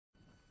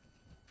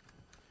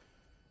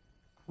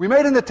We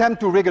made an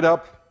attempt to rig it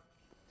up.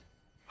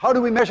 How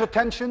do we measure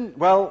tension?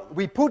 Well,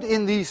 we put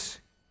in these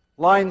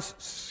lines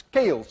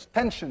scales,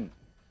 tension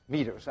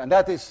meters, and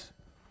that is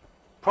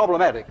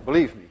problematic,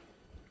 believe me.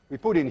 We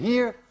put in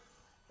here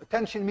a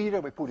tension meter,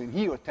 we put in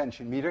here a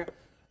tension meter,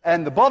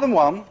 and the bottom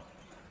one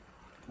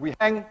we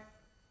hang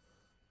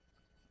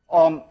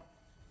on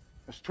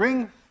a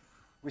string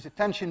with a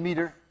tension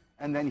meter,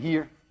 and then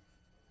here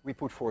we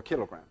put 4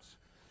 kilograms.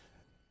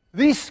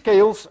 These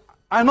scales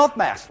are not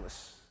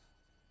massless.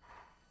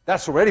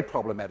 That's already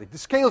problematic. The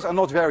scales are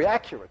not very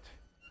accurate.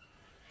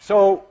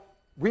 So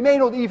we may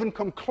not even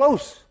come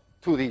close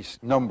to these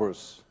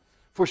numbers.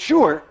 For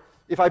sure,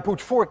 if I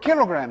put 4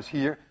 kilograms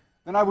here,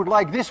 then I would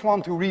like this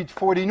one to read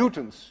 40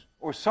 newtons,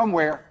 or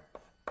somewhere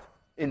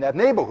in that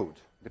neighborhood,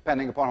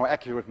 depending upon how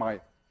accurate my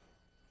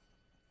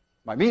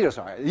meters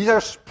are. These are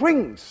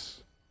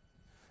springs,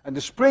 and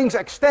the springs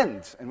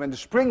extend, and when the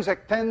springs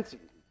extend,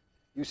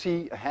 you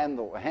see a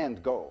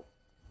hand go.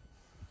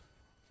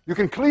 You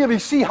can clearly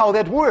see how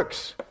that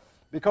works,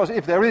 because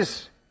if there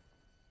is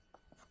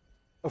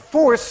a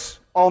force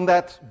on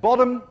that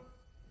bottom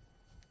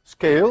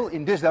scale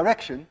in this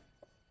direction,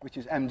 which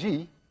is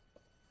mg,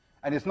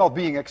 and it's not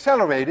being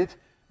accelerated,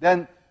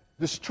 then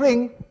the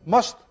string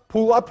must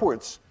pull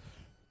upwards.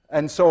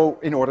 And so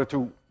in order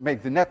to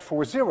make the net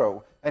force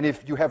 0, and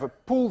if you have a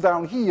pull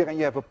down here and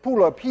you have a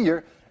pull up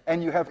here,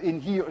 and you have in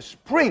here a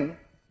spring,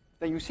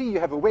 then you see you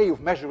have a way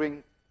of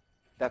measuring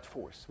that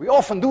force. We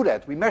often do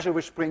that. We measure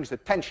with springs the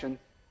tension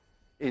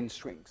in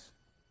strings.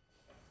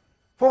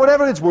 For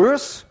whatever it's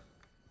worth,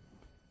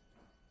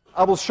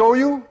 I will show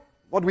you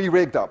what we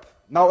rigged up.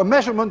 Now, a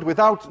measurement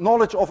without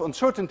knowledge of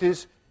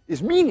uncertainties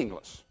is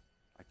meaningless.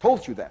 I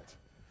told you that.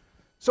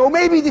 So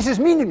maybe this is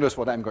meaningless,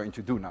 what I'm going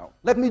to do now.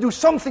 Let me do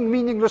something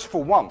meaningless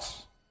for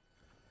once.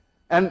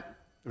 And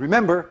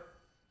remember,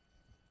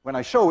 when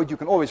I show it, you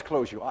can always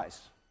close your eyes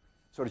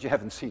so that you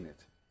haven't seen it.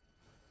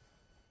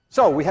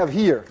 So we have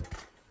here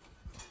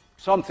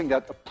something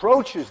that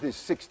approaches this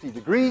 60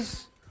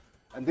 degrees,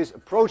 and this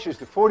approaches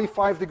the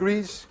 45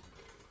 degrees,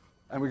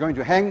 and we're going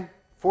to hang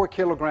 4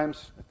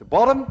 kilograms at the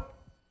bottom.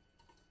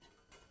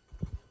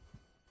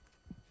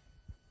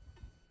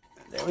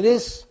 And there it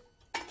is,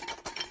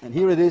 and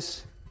here it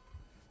is.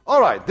 All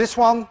right, this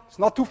one is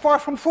not too far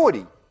from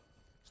 40.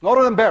 It's not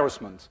an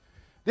embarrassment.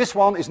 This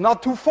one is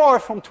not too far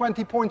from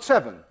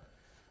 20.7.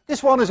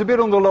 This one is a bit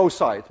on the low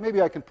side.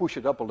 Maybe I can push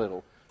it up a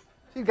little.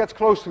 It gets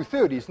close to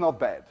 30, it's not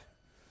bad.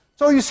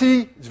 So you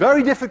see, it's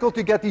very difficult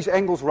to get these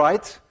angles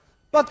right,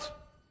 but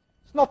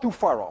it's not too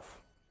far off.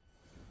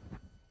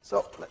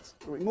 So let's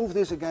remove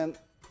this again,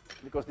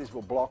 because this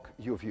will block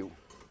your view.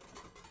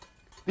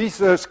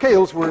 These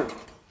scales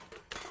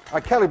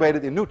are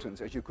calibrated in newtons,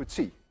 as you could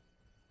see.